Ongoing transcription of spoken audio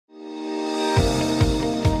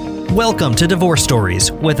Welcome to Divorce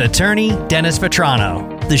Stories with attorney Dennis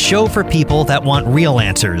Vetrano, the show for people that want real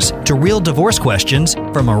answers to real divorce questions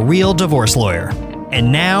from a real divorce lawyer.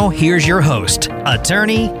 And now, here's your host,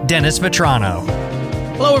 attorney Dennis Vetrano.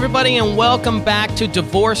 Hello, everybody, and welcome back to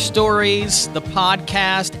Divorce Stories, the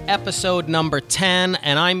podcast, episode number 10.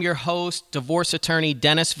 And I'm your host, divorce attorney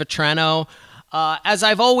Dennis Vetrano. As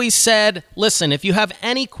I've always said, listen, if you have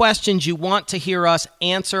any questions you want to hear us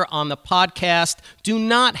answer on the podcast, do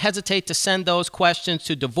not hesitate to send those questions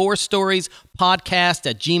to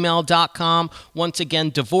divorcestoriespodcast@gmail.com. Once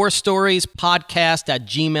again,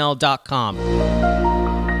 divorcestoriespodcast@gmail.com.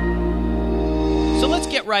 So let's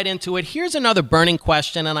get right into it. Here's another burning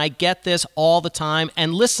question, and I get this all the time.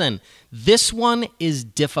 And listen, this one is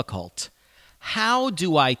difficult. How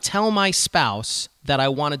do I tell my spouse that I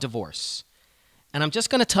want a divorce? And I'm just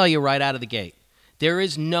going to tell you right out of the gate, there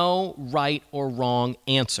is no right or wrong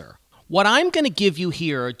answer. What I'm going to give you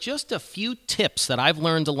here are just a few tips that I've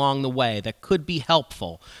learned along the way that could be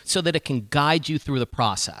helpful so that it can guide you through the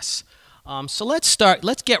process. So let's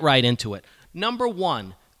get right into it. Number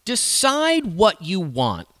one, decide what you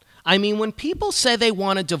want. I mean, when people say they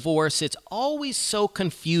want a divorce, it's always so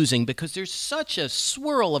confusing because there's such a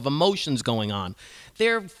swirl of emotions going on.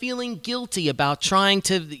 They're feeling guilty about trying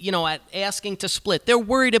to, asking to split. They're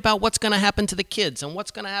worried about what's going to happen to the kids and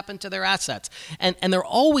what's going to happen to their assets. And they're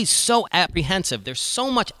always so apprehensive. There's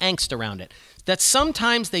so much angst around it that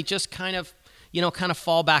sometimes they just kind of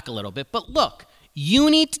fall back a little bit. But look,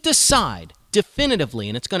 you need to decide definitively,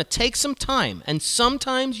 and it's going to take some time, and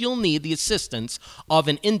sometimes you'll need the assistance of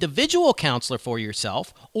an individual counselor for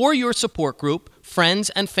yourself or your support group, friends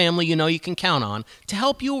and family you can count on to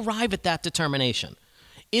help you arrive at that determination.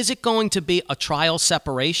 Is it going to be a trial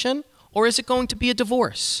separation or is it going to be a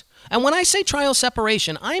divorce? And when I say trial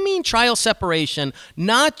separation, I mean trial separation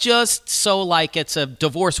not just so like it's a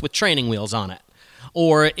divorce with training wheels on it,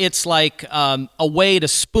 or it's like a way to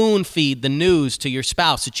spoon feed the news to your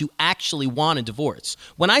spouse that you actually want a divorce.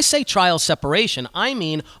 When I say trial separation, I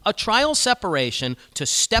mean a trial separation to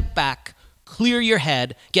step back, clear your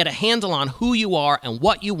head, get a handle on who you are and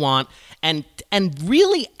what you want, and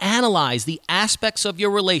really analyze the aspects of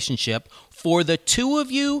your relationship for the two of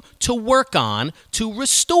you to work on to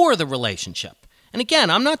restore the relationship. And again,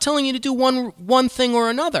 I'm not telling you to do one thing or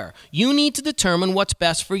another. You need to determine what's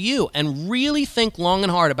best for you and really think long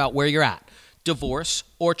and hard about where you're at, divorce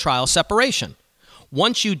or trial separation.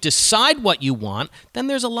 Once you decide what you want, then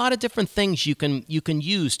there's a lot of different things you can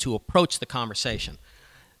use to approach the conversation.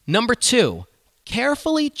 Number two,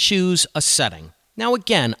 carefully choose a setting. Now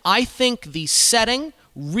again, I think the setting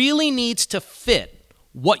really needs to fit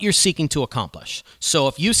what you're seeking to accomplish. So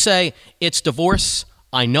if you say it's divorce,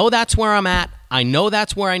 I know that's where I'm at, I know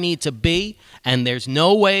that's where I need to be, and there's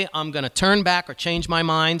no way I'm going to turn back or change my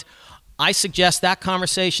mind, I suggest that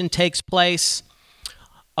conversation takes place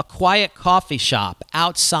a quiet coffee shop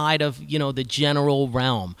outside of, the general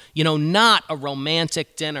realm. Not a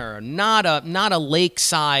romantic dinner, not a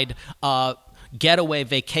lakeside getaway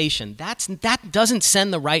vacation. That doesn't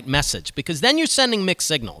send the right message because then you're sending mixed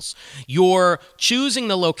signals. You're choosing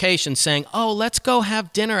the location saying, "Oh, let's go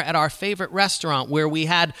have dinner at our favorite restaurant where we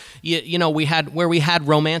had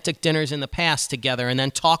romantic dinners in the past together and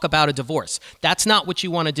then talk about a divorce." That's not what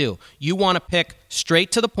you want to do. You want to pick straight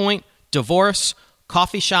to the point, divorce,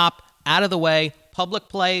 coffee shop, out of the way, public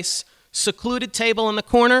place, secluded table in the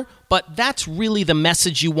corner, but that's really the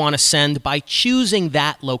message you want to send by choosing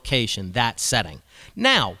that location, that setting.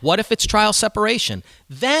 Now, what if it's trial separation?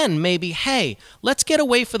 Then maybe, hey, let's get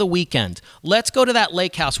away for the weekend. Let's go to that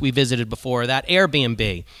lake house we visited before, that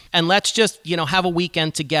Airbnb, and let's just, have a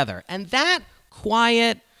weekend together. And that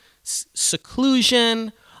quiet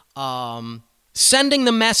seclusion, sending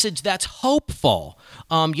the message that's hopeful,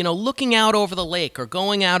 looking out over the lake or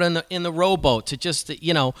going out in the rowboat to just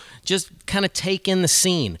kind of take in the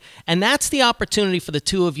scene. And that's the opportunity for the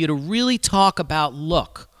two of you to really talk about,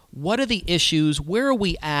 look, what are the issues? Where are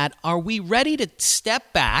we at? Are we ready to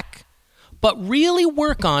step back, but really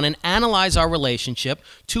work on and analyze our relationship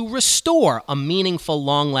to restore a meaningful,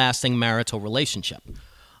 long-lasting marital relationship?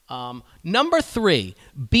 Number three,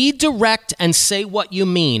 be direct and say what you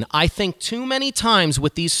mean. I think too many times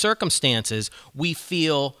with these circumstances, we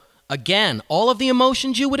feel, again, all of the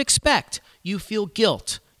emotions you would expect. You feel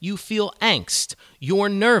guilt. You feel angst. You're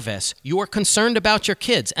nervous. You're concerned about your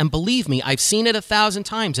kids. And believe me, I've seen it 1,000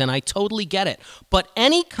 times and I totally get it. But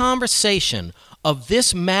any conversation of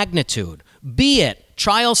this magnitude, be it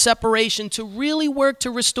trial separation to really work to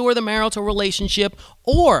restore the marital relationship,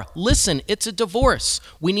 or listen, it's a divorce.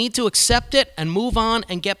 We need to accept it and move on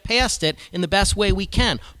and get past it in the best way we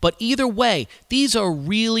can. But either way, these are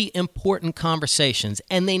really important conversations,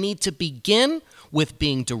 and they need to begin with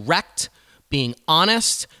being direct, being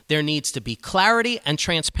honest. There needs to be clarity and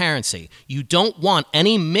transparency. You don't want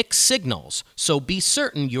any mixed signals, so be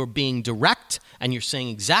certain you're being direct and you're saying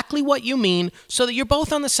exactly what you mean so that you're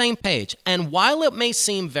both on the same page. And while it may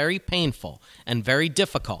seem very painful and very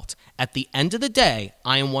difficult, at the end of the day,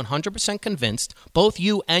 I am 100% convinced both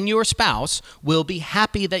you and your spouse will be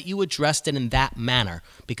happy that you addressed it in that manner.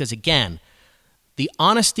 Because again, the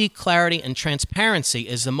honesty, clarity, and transparency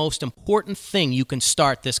is the most important thing you can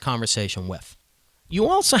start this conversation with. You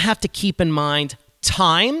also have to keep in mind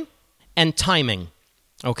time and timing,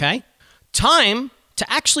 okay? Time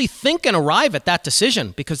to actually think and arrive at that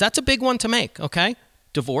decision, because that's a big one to make, okay?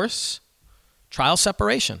 Divorce, trial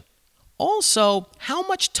separation. Also, how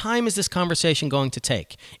much time is this conversation going to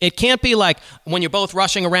take? It can't be like when you're both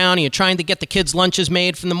rushing around and you're trying to get the kids' lunches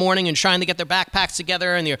made from the morning and trying to get their backpacks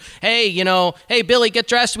together and you're, hey, Billy, get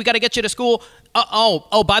dressed. We got to get you to school.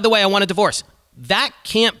 By the way, I want a divorce. That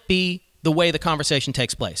can't be the way the conversation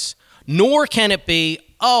takes place. Nor can it be,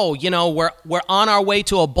 we're on our way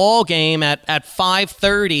to a ball game at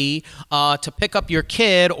 5:30 to pick up your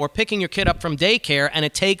kid, or picking your kid up from daycare, and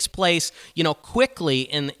it takes place, quickly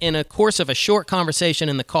in a course of a short conversation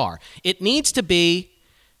in the car. It needs to be,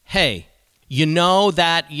 hey, you're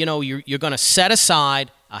going to set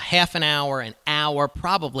aside a half an hour,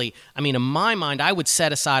 probably. In my mind, I would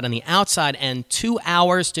set aside on the outside end 2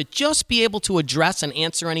 hours to just be able to address and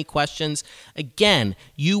answer any questions. Again,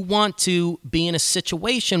 you want to be in a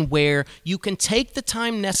situation where you can take the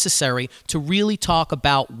time necessary to really talk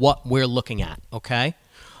about what we're looking at, okay?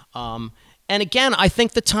 And again, I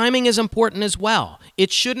think the timing is important as well.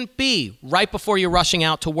 It shouldn't be right before you're rushing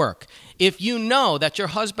out to work. If you know that your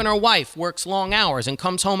husband or wife works long hours and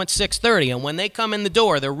comes home at 6:30, and when they come in the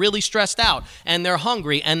door, they're really stressed out and they're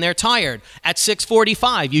hungry and they're tired at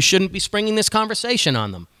 6:45, you shouldn't be springing this conversation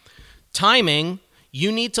on them. Timing,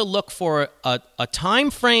 you need to look for a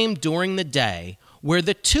time frame during the day where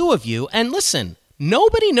the two of you, and listen,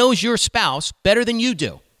 nobody knows your spouse better than you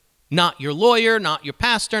do. Not your lawyer, not your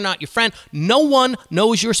pastor, not your friend. No one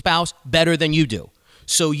knows your spouse better than you do.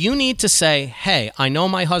 So you need to say, hey, I know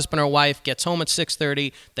my husband or wife gets home at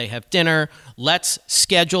 6:30. They have dinner. Let's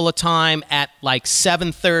schedule a time at like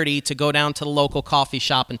 7:30 to go down to the local coffee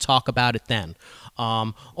shop and talk about it then.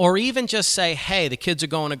 Or even just say, hey, the kids are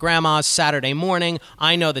going to grandma's Saturday morning.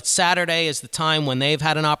 I know that Saturday is the time when they've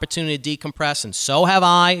had an opportunity to decompress, and so have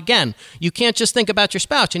I. Again, you can't just think about your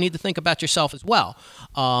spouse. You need to think about yourself as well.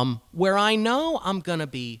 Where I know I'm going to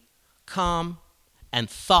be calm and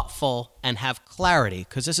thoughtful and have clarity,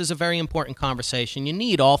 because this is a very important conversation. You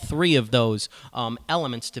need all three of those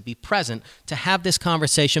elements to be present to have this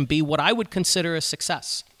conversation be what I would consider a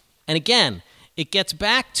success. And again, it gets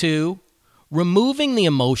back to removing the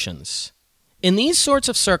emotions. In these sorts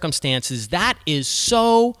of circumstances, that is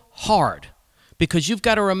so hard, because you've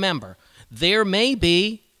got to remember, there may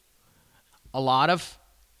be a lot of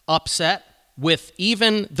upset with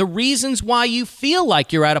even the reasons why you feel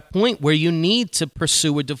like you're at a point where you need to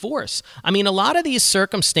pursue a divorce. A lot of these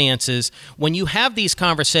circumstances, when you have these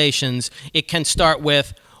conversations, it can start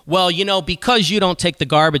with, well, because you don't take the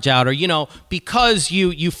garbage out, or, because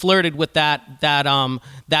you flirted with that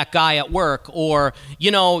guy at work, or,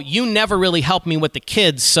 you never really helped me with the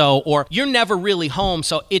kids, or you're never really home.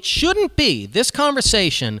 So it shouldn't be, this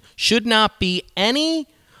conversation should not be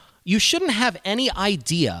you shouldn't have any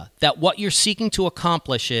idea that what you're seeking to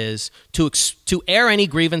accomplish is to air any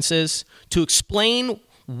grievances, to explain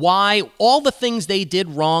why all the things they did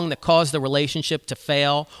wrong that caused the relationship to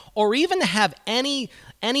fail, or even to have any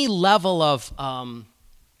level of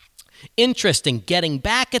interest in getting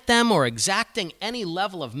back at them or exacting any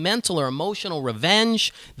level of mental or emotional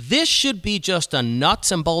revenge. This should be just a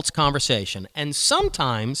nuts and bolts conversation. And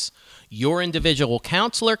sometimes your individual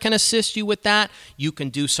counselor can assist you with that. You can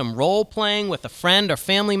do some role playing with a friend or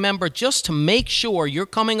family member just to make sure you're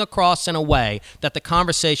coming across in a way that the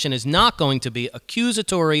conversation is not going to be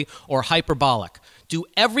accusatory or hyperbolic. Do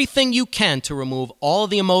everything you can to remove all of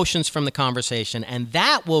the emotions from the conversation, and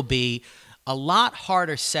that will be a lot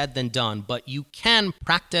harder said than done, but you can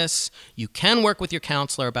practice, you can work with your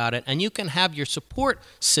counselor about it, and you can have your support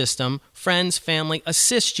system, friends, family,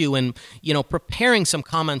 assist you in, preparing some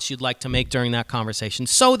comments you'd like to make during that conversation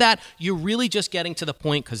so that you're really just getting to the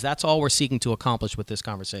point, because that's all we're seeking to accomplish with this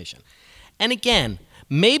conversation. And again,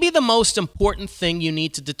 maybe the most important thing you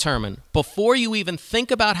need to determine before you even think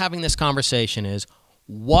about having this conversation is,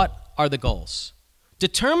 what are the goals?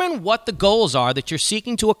 Determine what the goals are that you're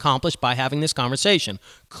seeking to accomplish by having this conversation.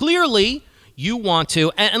 Clearly, you want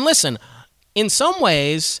to, and listen, in some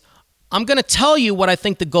ways, I'm going to tell you what I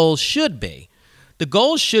think the goals should be. The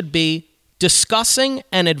goals should be discussing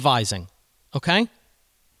and advising, okay?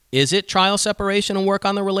 Is it trial separation and work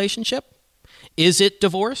on the relationship? Is it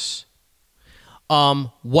divorce?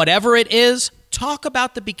 Whatever it is, talk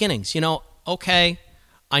about the beginnings. Okay,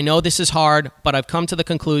 I know this is hard, but I've come to the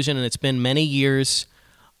conclusion, and it's been many years.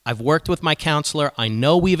 I've worked with my counselor. I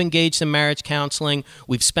know we've engaged in marriage counseling.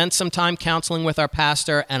 We've spent some time counseling with our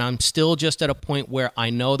pastor, and I'm still just at a point where I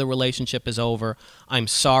know the relationship is over. I'm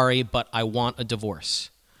sorry, but I want a divorce.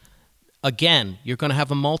 Again, you're going to have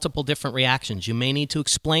multiple different reactions. You may need to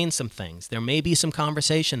explain some things. There may be some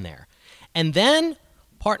conversation there. And then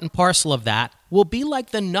part and parcel of that will be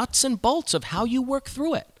like the nuts and bolts of how you work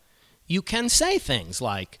through it. You can say things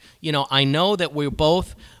like, I know that we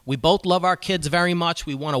both love our kids very much.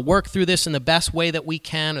 We want to work through this in the best way that we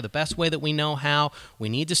can, or the best way that we know how. We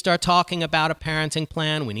need to start talking about a parenting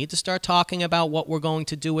plan. We need to start talking about what we're going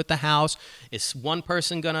to do with the house. Is one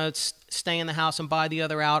person going to stay in the house and buy the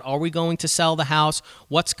other out? Are we going to sell the house?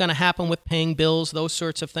 What's going to happen with paying bills? Those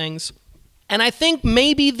sorts of things. And I think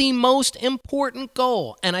maybe the most important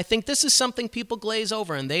goal, and I think this is something people glaze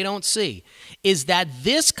over and they don't see, is that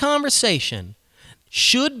this conversation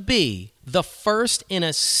should be the first in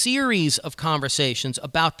a series of conversations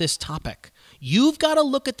about this topic. You've got to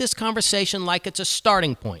look at this conversation like it's a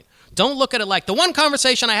starting point. Don't look at it like the one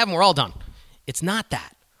conversation I have and we're all done. It's not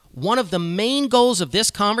that. One of the main goals of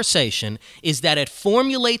this conversation is that it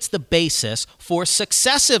formulates the basis for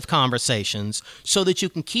successive conversations so that you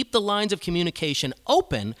can keep the lines of communication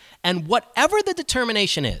open, and whatever the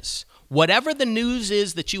determination is, whatever the news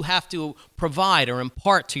is that you have to provide or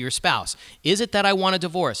impart to your spouse, is it that I want a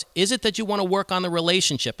divorce? Is it that you want to work on the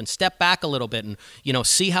relationship and step back a little bit and,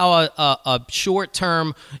 see how a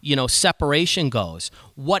short-term, separation goes?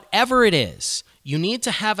 Whatever it is, you need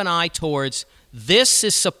to have an eye towards this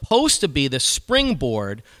is supposed to be the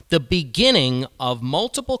springboard, the beginning of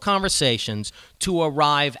multiple conversations to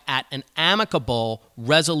arrive at an amicable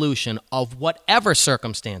resolution of whatever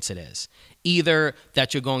circumstance it is. Either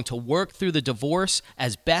that you're going to work through the divorce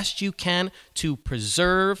as best you can to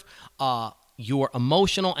preserve your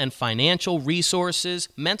emotional and financial resources,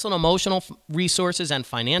 mental and emotional resources and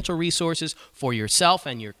financial resources for yourself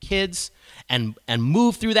and your kids, and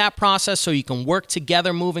move through that process so you can work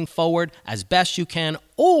together moving forward as best you can,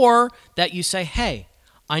 or that you say, hey,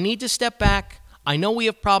 I need to step back. I know we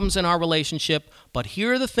have problems in our relationship, but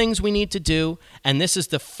here are the things we need to do, and this is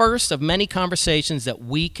the first of many conversations that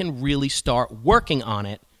we can really start working on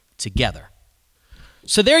it together.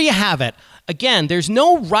 So there you have it. Again, there's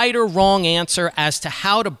no right or wrong answer as to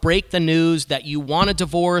how to break the news that you want a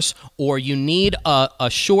divorce or you need a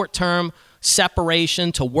short-term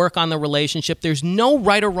separation to work on the relationship. There's no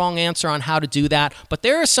right or wrong answer on how to do that, but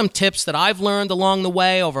there are some tips that I've learned along the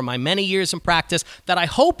way over my many years in practice that I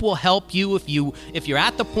hope will help you if you're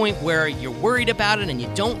at the point where you're worried about it and you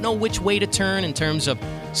don't know which way to turn in terms of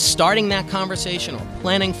starting that conversation or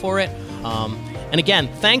planning for it. And again,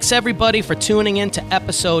 thanks everybody for tuning in to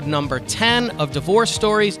episode number 10 of Divorce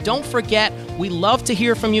Stories. Don't forget, we love to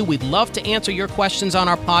hear from you. We'd love to answer your questions on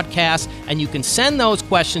our podcast, and you can send those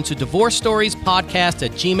questions to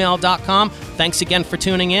divorcestoriespodcast@gmail.com. Thanks again for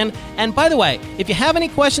tuning in. And by the way, if you have any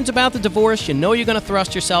questions about the divorce, you know you're going to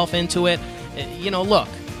thrust yourself into it. Look,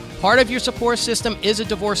 part of your support system is a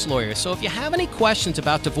divorce lawyer. So if you have any questions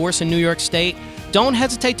about divorce in New York State, don't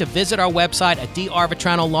hesitate to visit our website at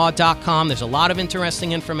drvetranolaw.com. There's a lot of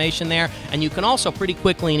interesting information there, and you can also pretty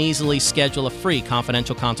quickly and easily schedule a free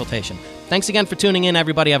confidential consultation. Thanks again for tuning in,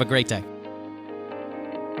 everybody. Have a great day.